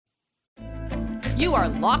You are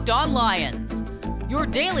Locked On Lions, your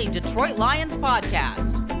daily Detroit Lions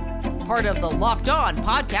podcast. Part of the Locked On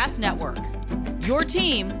Podcast Network, your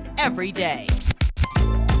team every day.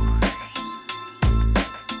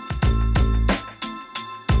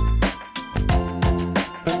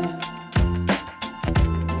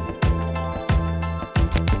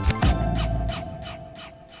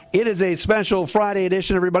 It is a special Friday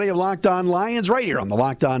edition, everybody, of Locked On Lions right here on the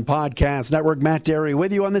Locked On Podcast Network. Matt Derry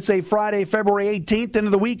with you on this Friday, February 18th,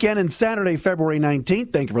 into the weekend, and Saturday, February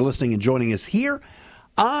 19th. Thank you for listening and joining us here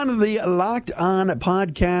on the Locked On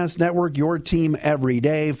Podcast Network, your team every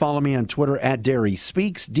day. Follow me on Twitter at Derry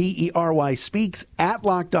Speaks, D-E-R-Y Speaks, at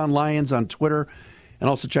Locked On Lions on Twitter. And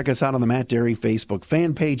also check us out on the Matt Derry Facebook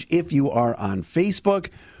fan page if you are on Facebook.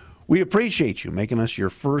 We appreciate you making us your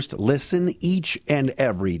first listen each and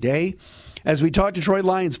every day. As we talk Detroit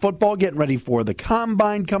Lions football, getting ready for the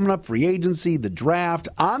Combine coming up, free agency, the draft.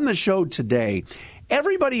 On the show today,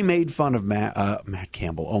 everybody made fun of Matt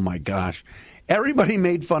Campbell. Oh, my gosh. Everybody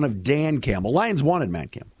made fun of Dan Campbell. Lions wanted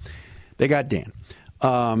Matt Campbell. They got Dan.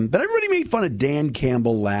 But everybody made fun of Dan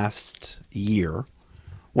Campbell last year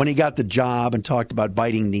when he got the job and talked about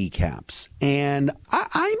biting kneecaps. And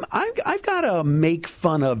I've got a make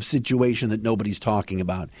fun of situation that nobody's talking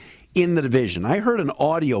about in the division. I heard an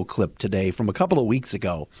audio clip today from a couple of weeks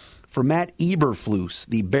ago from Matt Eberflus,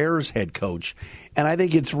 the Bears head coach, and I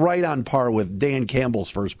think it's right on par with Dan Campbell's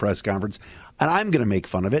first press conference, and I'm going to make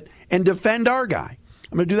fun of it and defend our guy.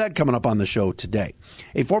 I'm going to do that coming up on the show today.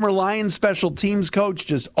 A former Lions special teams coach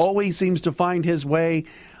just always seems to find his way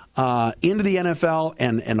into the NFL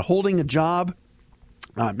and holding a job.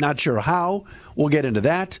 I'm not sure how. We'll get into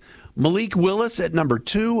that. Malik Willis at number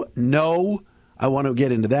 2. No. I want to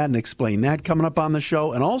get into that and explain that coming up on the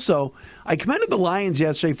show. And also, I commended the Lions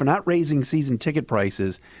yesterday for not raising season ticket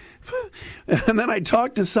prices. And then I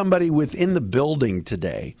talked to somebody within the building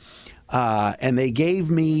today, and they gave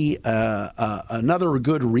me another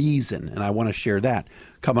good reason, and I want to share that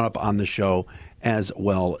coming up on the show as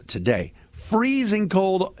well today. Freezing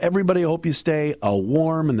cold. Everybody, hope you stay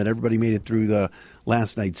warm and that everybody made it through the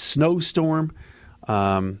last night's snowstorm.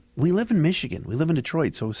 We live in Michigan. We live in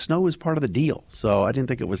Detroit, so snow is part of the deal. So I didn't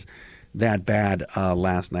think it was that bad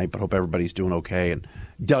last night, but hope everybody's doing okay and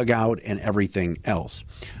dug out and everything else.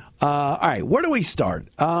 All right, where do we start?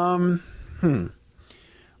 Well,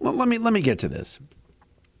 let me get to this.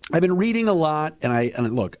 I've been reading a lot, and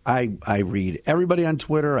I read everybody on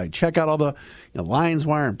Twitter. I check out all the Lions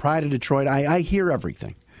Wire and Pride of Detroit. I hear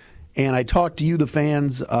everything, and I talk to you, the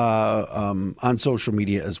fans, on social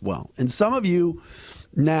media as well. And some of you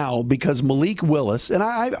now, because Malik Willis, and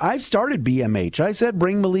I've started BMH. I said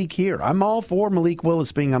bring Malik here. I'm all for Malik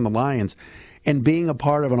Willis being on the Lions and being a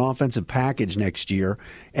part of an offensive package next year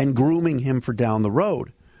and grooming him for down the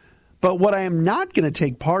road. But what I am not going to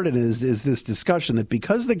take part in is this discussion that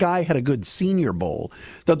because the guy had a good Senior Bowl,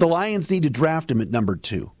 that the Lions need to draft him at number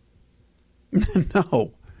 2.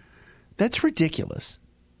 No, that's ridiculous.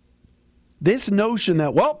 This notion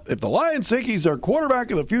that, well, if the Lions think he's their quarterback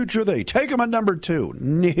in the future, they take him at number 2.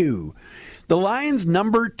 No. The Lions'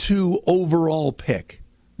 number 2 overall pick,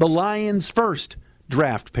 the Lions' first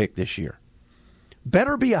draft pick this year,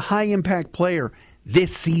 better be a high-impact player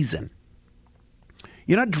this season.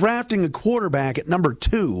 You're not drafting a quarterback at number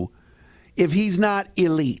 2 if he's not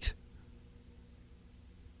elite.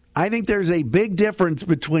 I think there's a big difference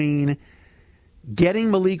between getting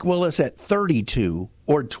Malik Willis at 32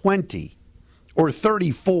 or 20 or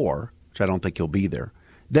 34, which I don't think he'll be there,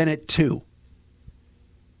 than at 2.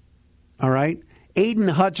 All right? Aiden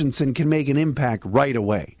Hutchinson can make an impact right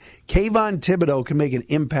away. Kayvon Thibodeau can make an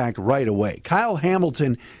impact right away. Kyle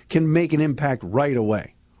Hamilton can make an impact right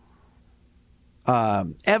away.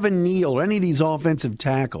 Evan Neal or any of these offensive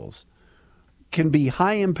tackles can be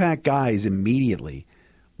high-impact guys immediately.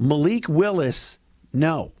 Malik Willis,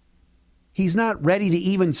 no. He's not ready to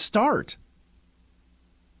even start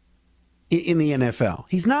in the NFL.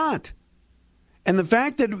 He's not. And the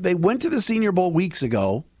fact that they went to the Senior Bowl weeks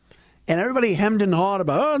ago and everybody hemmed and hawed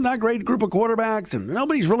about, not a great group of quarterbacks and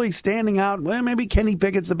nobody's really standing out. Well, maybe Kenny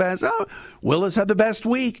Pickett's the best. Oh, Willis had the best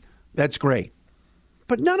week. That's great.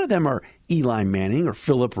 But none of them are Eli Manning or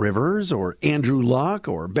Phillip Rivers or Andrew Luck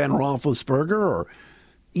or Ben Roethlisberger or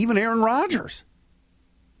even Aaron Rodgers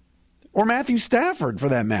or Matthew Stafford, for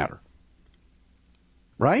that matter.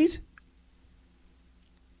 Right?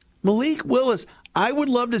 Malik Willis, I would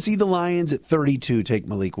love to see the Lions at 32 take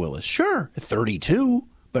Malik Willis. Sure, at 32,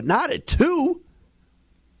 but not at 2.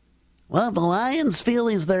 Well, if the Lions feel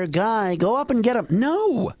he's their guy, go up and get him.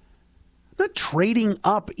 No. I'm not trading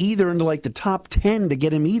up either into like the top 10 to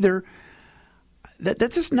get him either.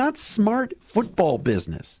 That's just not smart football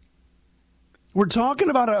business. We're talking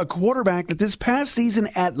about a quarterback that this past season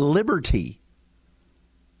at Liberty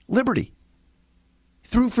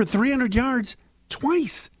threw for 300 yards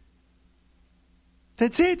twice.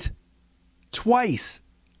 That's it. Twice.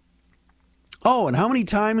 Oh, and how many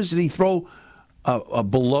times did he throw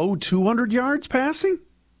below 200 yards passing?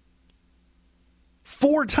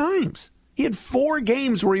 4 times. He had 4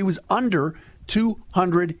 games where he was under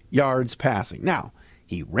 200 yards passing. Now,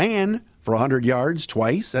 he ran for 100 yards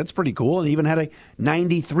twice. That's pretty cool. And even had a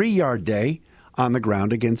 93-yard day on the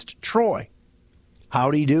ground against Troy.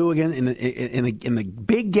 How'd he do again in the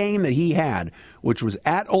big game that he had, which was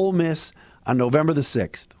at Ole Miss on November the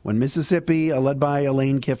 6th, when Mississippi, led by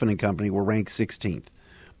Lane Kiffin and company, were ranked 16th.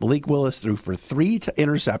 Malik Willis threw for 3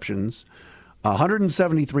 interceptions,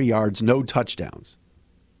 173 yards, no touchdowns.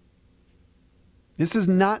 This is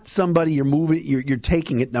not somebody you're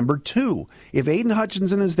taking at number 2. If Aiden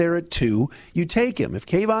Hutchinson is there at 2, you take him. If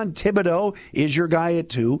Kayvon Thibodeau is your guy at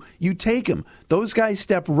 2, you take him. Those guys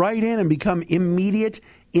step right in and become immediate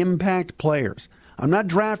impact players. I'm not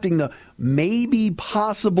drafting the maybe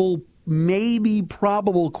possible, maybe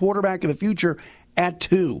probable quarterback of the future at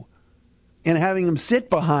 2 and having him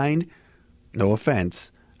sit behind, no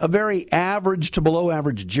offense, a very average to below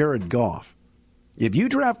average Jared Goff. If you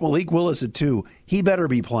draft Malik Willis at 2, he better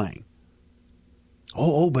be playing.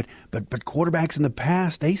 But quarterbacks in the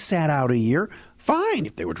past, they sat out a year. Fine,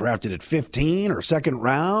 if they were drafted at 15 or second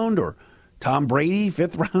round, or Tom Brady,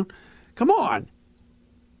 5th round. Come on.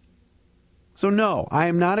 So no, I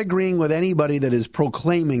am not agreeing with anybody that is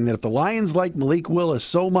proclaiming that if the Lions like Malik Willis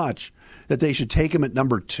so much that they should take him at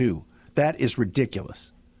number 2. That is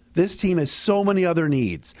ridiculous. This team has so many other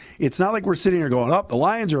needs. It's not like we're sitting here going, the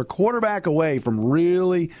Lions are a quarterback away from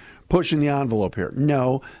really pushing the envelope here.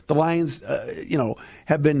 No, the Lions,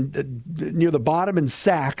 have been near the bottom in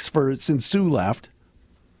sacks since Sue left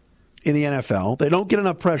in the NFL. They don't get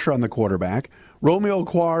enough pressure on the quarterback. Romeo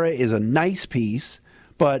Okwara is a nice piece,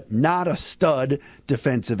 but not a stud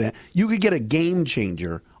defensive end. You could get a game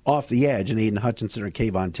changer off the edge in Aiden Hutchinson or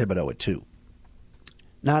Kayvon Thibodeau at 2.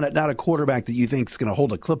 Not a quarterback that you think is going to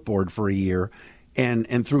hold a clipboard for a year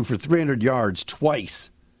and threw for 300 yards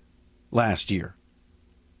twice last year.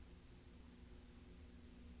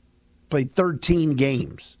 Played 13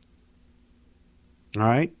 games. All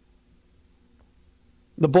right?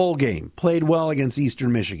 The bowl game. Played well against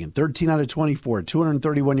Eastern Michigan. 13 out of 24.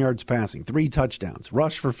 231 yards passing. 3 touchdowns.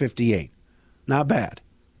 Rushed for 58. Not bad.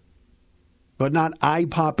 But not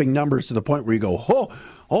eye-popping numbers to the point where you go,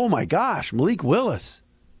 oh my gosh, Malik Willis.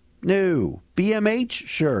 No. BMH?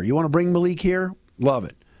 Sure. You want to bring Malik here? Love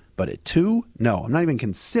it. But at 2? No. I'm not even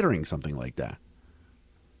considering something like that.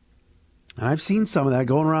 And I've seen some of that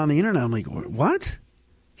going around the internet. I'm like, what?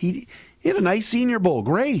 He had a nice Senior Bowl.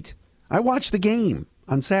 Great. I watched the game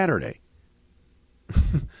on Saturday.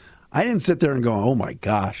 I didn't sit there and go, oh my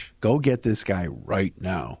gosh, go get this guy right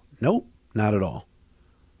now. Nope, not at all.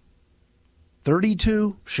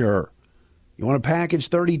 32? Sure. You want to package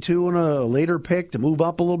 32 in a later pick to move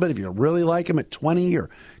up a little bit if you really like him at 20 or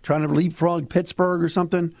trying to leapfrog Pittsburgh or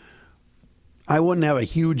something? I wouldn't have a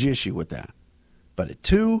huge issue with that. But at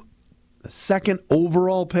 2, the second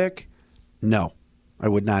overall pick, no, I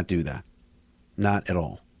would not do that. Not at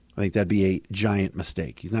all. I think that'd be a giant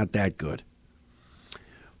mistake. He's not that good.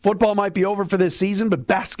 Football might be over for this season, but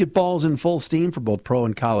basketball's in full steam for both pro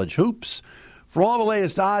and college hoops. For all the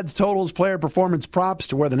latest odds, totals, player performance props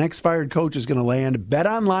to where the next fired coach is going to land,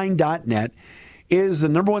 betonline.net is the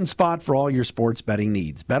number one spot for all your sports betting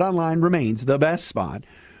needs. BetOnline remains the best spot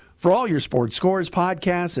for all your sports scores,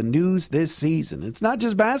 podcasts, and news this season. It's not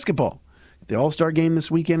just basketball. The All-Star game this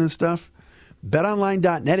weekend and stuff.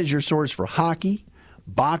 BetOnline.net is your source for hockey,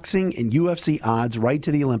 boxing, and UFC odds, right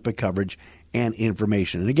to the Olympic coverage and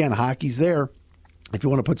information. And again, hockey's there if you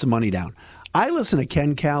want to put some money down. I listened to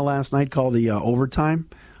Ken Cal last night call the Overtime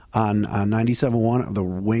on 97.1 of the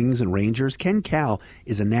Wings and Rangers. Ken Cal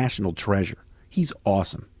is a national treasure. He's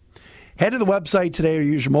awesome. Head to the website today or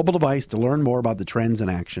use your mobile device to learn more about the trends in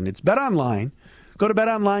action. It's BetOnline. Go to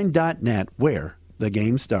betonline.net where the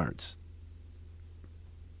game starts.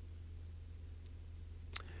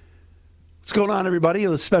 What's going on, everybody?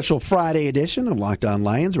 A special Friday edition of Locked On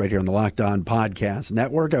Lions right here on the Locked On Podcast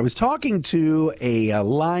Network. I was talking to a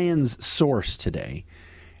Lions source today,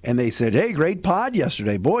 and they said, hey, great pod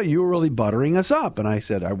yesterday. Boy, you were really buttering us up. And I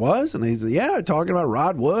said, I was? And they said, yeah, talking about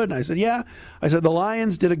Rod Wood. And I said, yeah. I said, the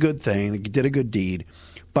Lions did a good thing, did a good deed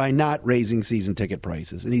by not raising season ticket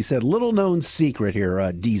prices. And he said, little known secret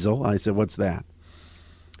here, Diesel. I said, what's that?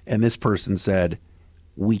 And this person said,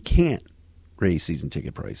 we can't raise season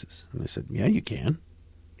ticket prices. And I said, yeah, you can.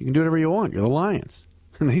 You can do whatever you want. You're the Lions.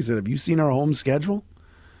 And they said, have you seen our home schedule?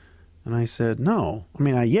 And I said, no. I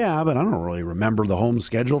mean, yeah, but I don't really remember the home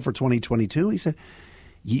schedule for 2022. He said,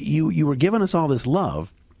 you were giving us all this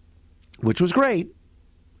love, which was great.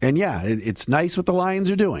 And yeah, it's nice what the Lions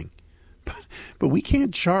are doing. But we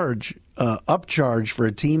can't upcharge for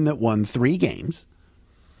a team that won 3 games.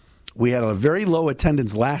 We had a very low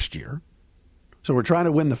attendance last year. So we're trying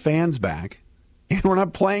to win the fans back. And we're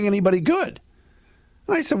not playing anybody good.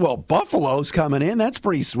 And I said, well, Buffalo's coming in. That's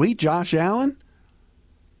pretty sweet. Josh Allen.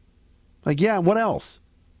 Like, yeah, what else?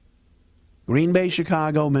 Green Bay,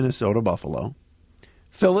 Chicago, Minnesota, Buffalo.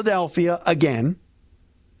 Philadelphia, again.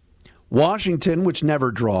 Washington, which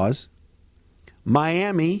never draws.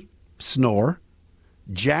 Miami, snore.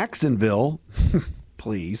 Jacksonville,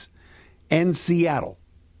 please. And Seattle.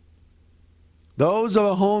 Those are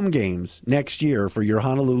the home games next year for your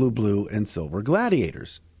Honolulu Blue and Silver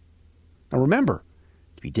Gladiators. Now remember,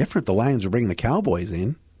 to be different, the Lions are bringing the Cowboys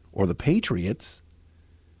in, or the Patriots,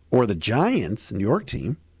 or the Giants, New York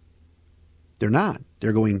team. They're not.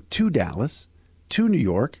 They're going to Dallas, to New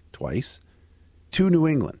York twice, to New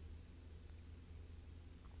England.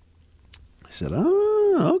 I said,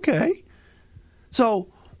 oh, okay. So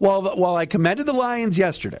while I commended the Lions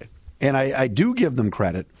yesterday, and I do give them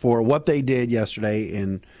credit for what they did yesterday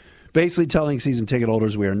in basically telling season ticket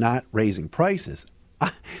holders we are not raising prices,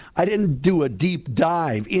 I didn't do a deep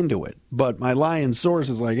dive into it. But my Lions source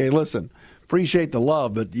is like, hey, listen, appreciate the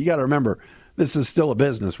love, but you got to remember, this is still a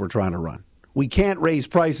business we're trying to run. We can't raise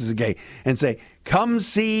prices again and say, come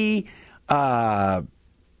see, who's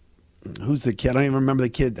the kid? I don't even remember the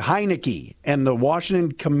kid. Heineke and the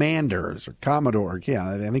Washington Commanders or Commodore. Yeah,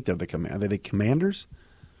 I think they're are they the Commanders?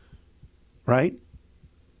 Right?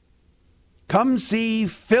 Come see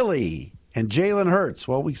Philly and Jalen Hurts.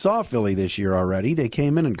 Well, we saw Philly this year already. They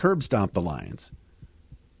came in and curb stomped the Lions.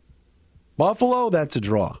 Buffalo, that's a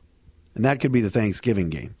draw. And that could be the Thanksgiving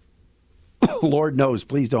game. Lord knows,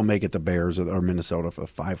 please don't make it the Bears or Minnesota for the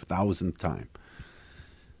 5,000th time.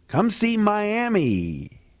 Come see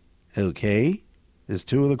Miami. Okay. Is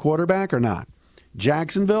Tua the quarterback or not?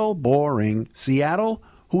 Jacksonville, boring. Seattle,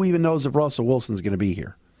 who even knows if Russell Wilson's going to be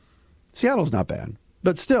here? Seattle's not bad.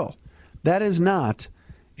 But still, that is not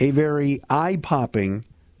a very eye-popping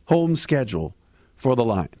home schedule for the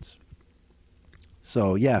Lions.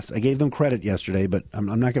 So, yes, I gave them credit yesterday, but I'm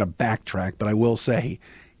not going to backtrack, but I will say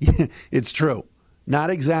it's true. Not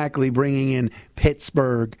exactly bringing in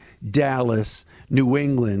Pittsburgh, Dallas, New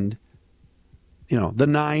England, the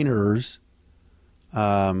Niners,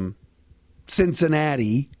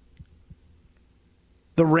 Cincinnati,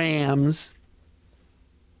 the Rams.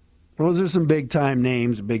 Those are some big-time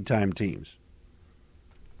names, big-time teams.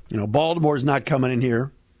 Baltimore's not coming in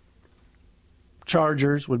here.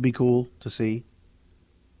 Chargers would be cool to see.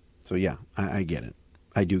 So, yeah, I get it.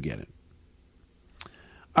 I do get it.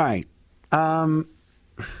 All right.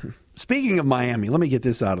 Speaking of Miami, let me get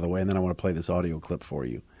this out of the way, and then I want to play this audio clip for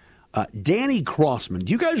you. Danny Crossman.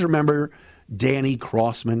 Do you guys remember Danny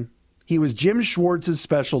Crossman? He was Jim Schwartz's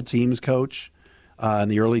special teams coach in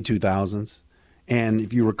the early 2000s. And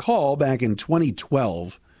if you recall, back in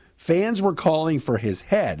 2012, fans were calling for his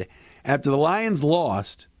head after the Lions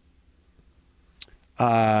lost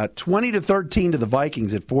 20-13 to the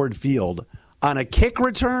Vikings at Ford Field on a kick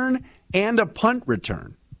return and a punt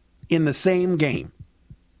return in the same game.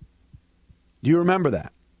 Do you remember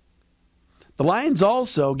that? The Lions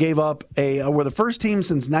also gave up were the first team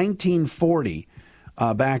since 1940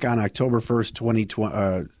 back on October 1st,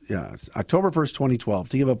 2012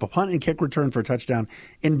 to give up a punt and kick return for a touchdown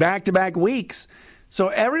in back-to-back weeks. So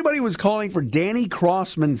everybody was calling for Danny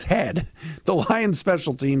Crossman's head, the Lions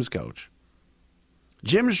special teams coach.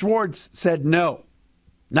 Jim Schwartz said no,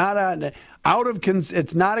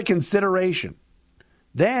 it's not a consideration.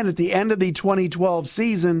 Then at the end of the 2012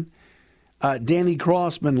 season, Danny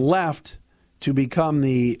Crossman left to become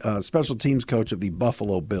the special teams coach of the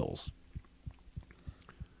Buffalo Bills.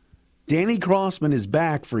 Danny Crossman is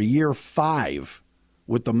back for year 5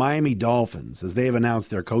 with the Miami Dolphins, as they have announced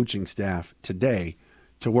their coaching staff today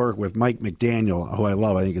to work with Mike McDaniel, who I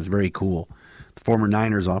love. I think is very cool. The former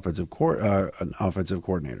Niners offensive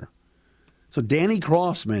coordinator. So Danny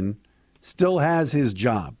Crossman still has his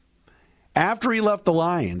job. After he left the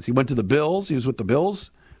Lions, he went to the Bills. He was with the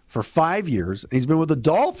Bills for 5 years. And he's been with the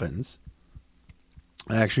Dolphins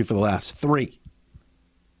actually for the last 3.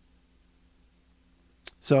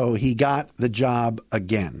 So he got the job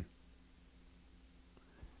again.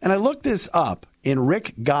 And I looked this up in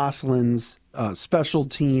Rick Gosselin's special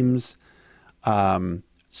teams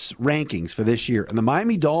rankings for this year, and the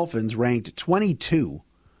Miami Dolphins ranked 22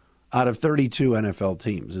 out of 32 NFL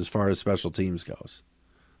teams as far as special teams goes.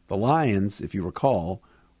 The Lions, if you recall,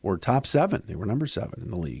 were top 7. They were number 7 in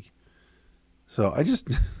the league. So I just,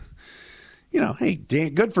 hey,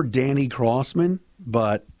 good for Danny Crossman,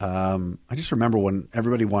 but I just remember when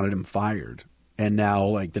everybody wanted him fired. And now,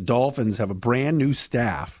 like, the Dolphins have a brand new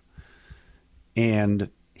staff, and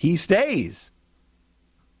he stays.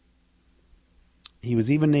 He was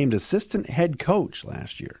even named assistant head coach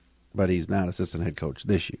last year, but he's not assistant head coach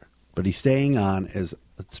this year. But he's staying on as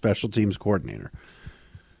a special teams coordinator.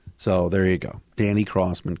 So there you go. Danny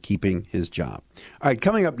Crossman keeping his job. All right,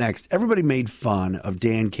 coming up next, everybody made fun of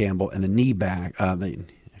Dan Campbell and the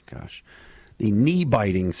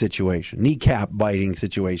knee-biting situation, kneecap biting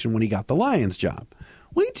situation when he got the Lions job.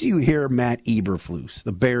 Wait till you hear Matt Eberflus,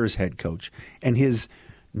 the Bears head coach, and his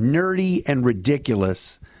nerdy and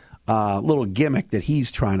ridiculous little gimmick that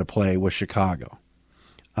he's trying to play with Chicago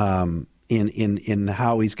in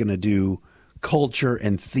how he's going to do culture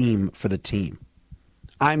and theme for the team.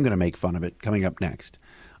 I'm going to make fun of it coming up next.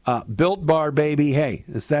 Built Bar, baby. Hey,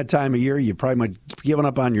 it's that time of year. You probably might be giving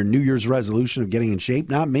up on your New Year's resolution of getting in shape.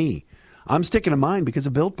 Not me. I'm sticking to mine because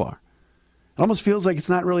of Built Bar. It almost feels like it's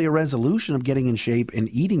not really a resolution of getting in shape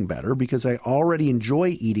and eating better because I already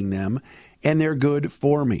enjoy eating them and they're good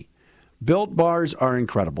for me. Built Bars are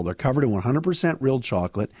incredible. They're covered in 100% real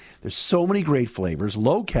chocolate. There's so many great flavors,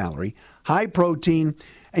 low calorie, high protein,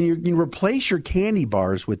 and you can replace your candy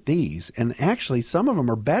bars with these. And actually, some of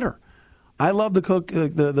them are better. I love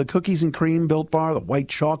the cookies and cream Built Bar, the white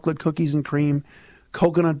chocolate cookies and cream,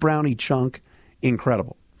 coconut brownie chunk.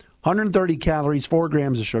 Incredible. 130 calories, 4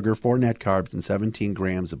 grams of sugar, 4 net carbs, and 17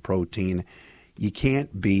 grams of protein. You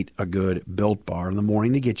can't beat a good Built Bar in the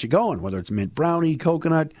morning to get you going, whether it's mint brownie,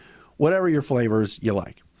 coconut, whatever your flavors you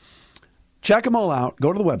like. Check them all out.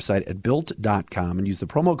 Go to the website at built.com and use the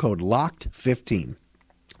promo code LOCKED15.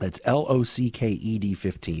 That's LOCKED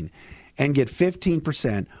 15 and get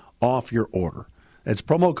 15% off your order. That's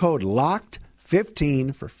promo code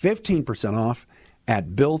LOCKED15 for 15% off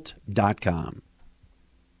at built.com.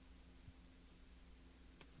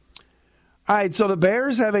 All right, so the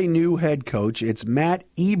Bears have a new head coach. It's Matt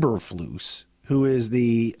Eberflus, who is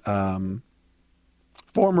the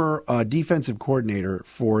former defensive coordinator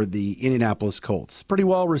for the Indianapolis Colts. Pretty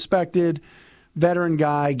well respected, veteran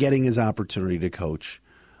guy getting his opportunity to coach.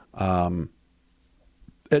 Doing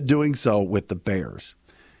so with the Bears.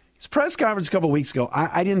 His press conference a couple of weeks ago,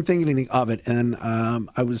 I didn't think anything of it, and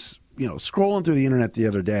I was scrolling through the internet the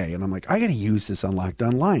other day, and I'm like, I got to use this on Locked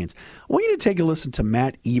On Lions. I want you to take a listen to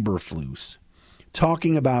Matt Eberflus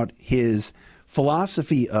talking about his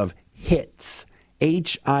philosophy of HITS,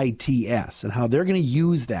 HITS, and how they're going to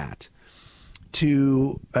use that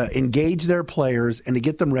to engage their players and to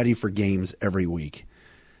get them ready for games every week.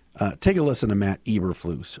 Take a listen to Matt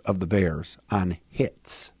Eberflus of the Bears on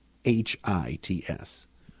HITS, HITS.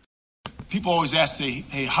 People always ask,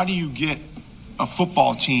 hey, how do you get a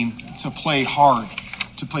football team to play hard,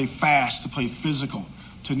 to play fast, to play physical,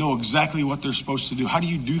 to know exactly what they're supposed to do? How do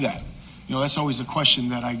you do that? That's always a question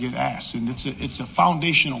that I get asked, and it's a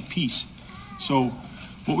foundational piece. So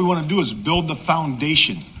what we want to do is build the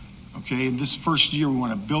foundation, okay? In this first year, we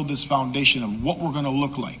want to build this foundation of what we're going to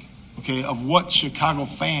look like, okay, of what Chicago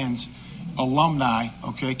fans, alumni,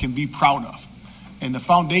 okay, can be proud of. And the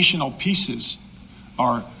foundational pieces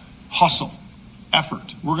are hustle,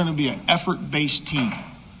 effort. We're going to be an effort-based team,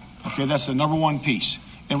 okay? That's the number one piece.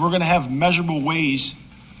 And we're going to have measurable ways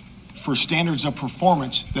for standards of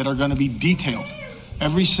performance that are going to be detailed.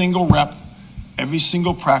 Every single rep, every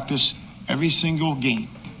single practice, every single game.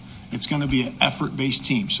 It's going to be an effort-based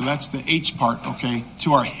team. So that's the H part, okay,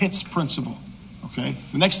 to our HITS principle, okay?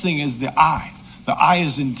 The next thing is the I. The I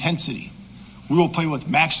is intensity. We will play with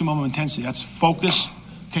maximum intensity. That's focus,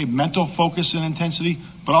 okay, mental focus and intensity,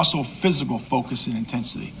 but also physical focus and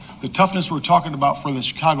intensity. The toughness we're talking about for the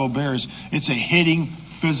Chicago Bears, it's a hitting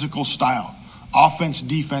physical style. Offense,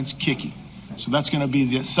 defense, kicking. So that's going to be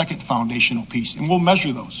the second foundational piece. And we'll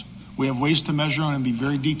measure those. We have ways to measure them and be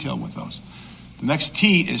very detailed with those. The next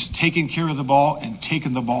T is taking care of the ball and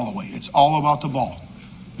taking the ball away. It's all about the ball.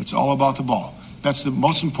 It's all about the ball. That's the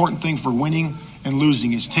most important thing for winning and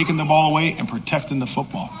losing is taking the ball away and protecting the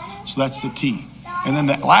football. So that's the T. And then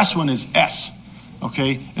the last one is S,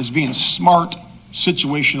 okay, is being smart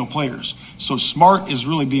situational players. So smart is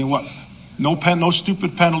really being what? No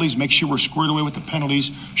stupid penalties. Make sure we're squared away with the penalties.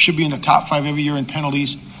 Should be in the top 5 every year in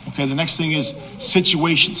penalties. Okay, the next thing is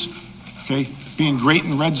situations. Okay, being great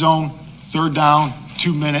in red zone, third down,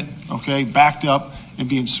 2-minute, okay, backed up, and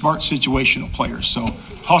being smart situational players. So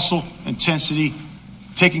hustle, intensity,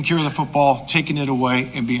 taking care of the football, taking it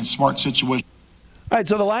away, and being smart situations. All right,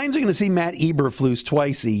 so the Lions are going to see Matt Eberflus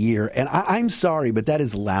twice a year, and I'm sorry, but that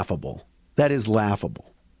is laughable. That is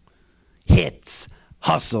laughable. Hits,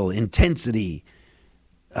 hustle, intensity,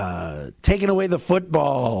 taking away the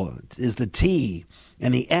football is the T,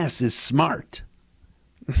 and the S is smart.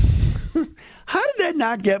 How did that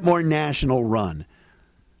not get more national run?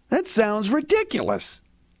 That sounds ridiculous.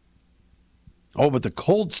 Oh, but the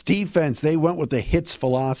Colts defense, they went with the hits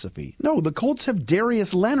philosophy. No, the Colts have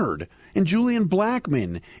Darius Leonard and Julian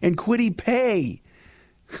Blackmon and Kwity Paye.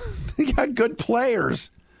 They got good players.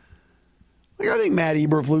 Like, I think Matt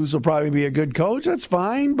Eberflus will probably be a good coach. That's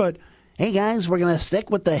fine. But, hey, guys, we're going to stick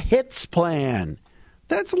with the hits plan.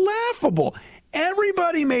 That's laughable.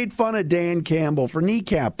 Everybody made fun of Dan Campbell for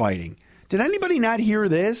kneecap biting. Did anybody not hear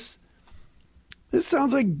this? This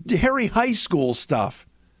sounds like Harry High School stuff.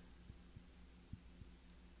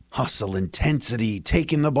 Hustle, intensity,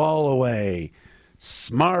 taking the ball away.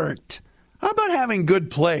 Smart. How about having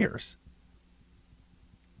good players?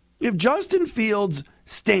 If Justin Fields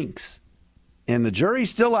stinks and the jury's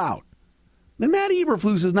still out, then Matt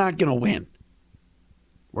Eberflus is not going to win.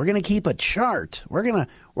 We're going to keep a chart. We're going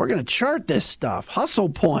to chart this stuff. Hustle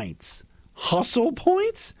points. Hustle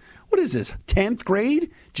points? What is this, 10th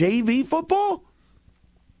grade JV football?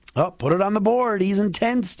 Oh, put it on the board. He's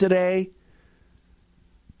intense today.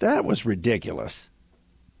 That was ridiculous.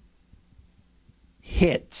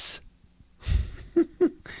 Hits. How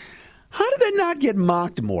did that not get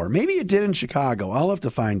mocked more? Maybe it did in Chicago. I'll have to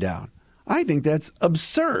find out. I think that's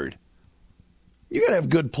absurd. You got to have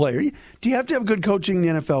good players. Do you have to have good coaching in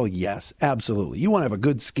the NFL? Yes, absolutely. You want to have a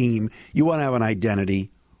good scheme. You want to have an identity,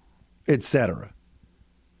 etc.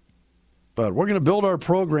 But we're going to build our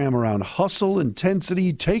program around hustle,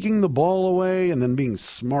 intensity, taking the ball away, and then being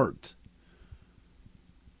smart.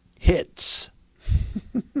 Hits.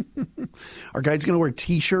 Are guys going to wear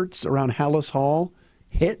T-shirts around Hallis Hall?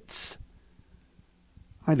 Hits.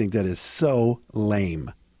 I think that is so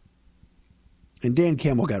lame. And Dan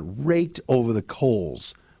Campbell got raked over the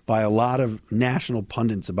coals by a lot of national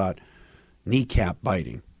pundits about kneecap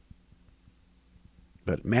biting.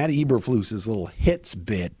 But Matt Eberflus's little hits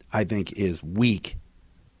bit, I think, is weak.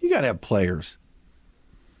 You got to have players.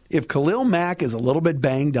 If Khalil Mack is a little bit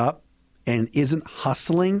banged up and isn't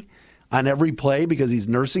hustling on every play because he's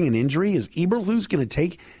nursing an injury, is Eberflus going to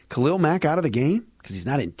take Khalil Mack out of the game because he's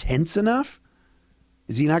not intense enough?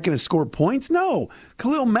 Is he not going to score points? No.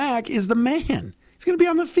 Khalil Mack is the man. He's going to be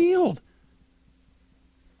on the field.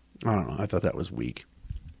 I don't know. I thought that was weak.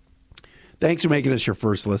 Thanks for making us your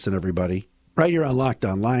first listen, everybody. Right here on Locked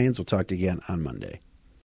On Lions. We'll talk to you again on Monday.